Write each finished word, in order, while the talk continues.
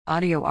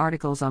Audio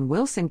articles on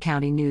Wilson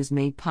County News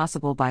made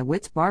possible by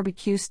Witt's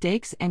Barbecue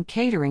Steaks and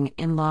Catering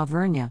in La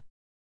Vernia.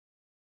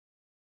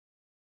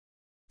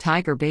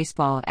 Tiger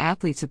baseball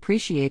athletes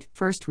appreciate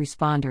first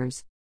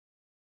responders.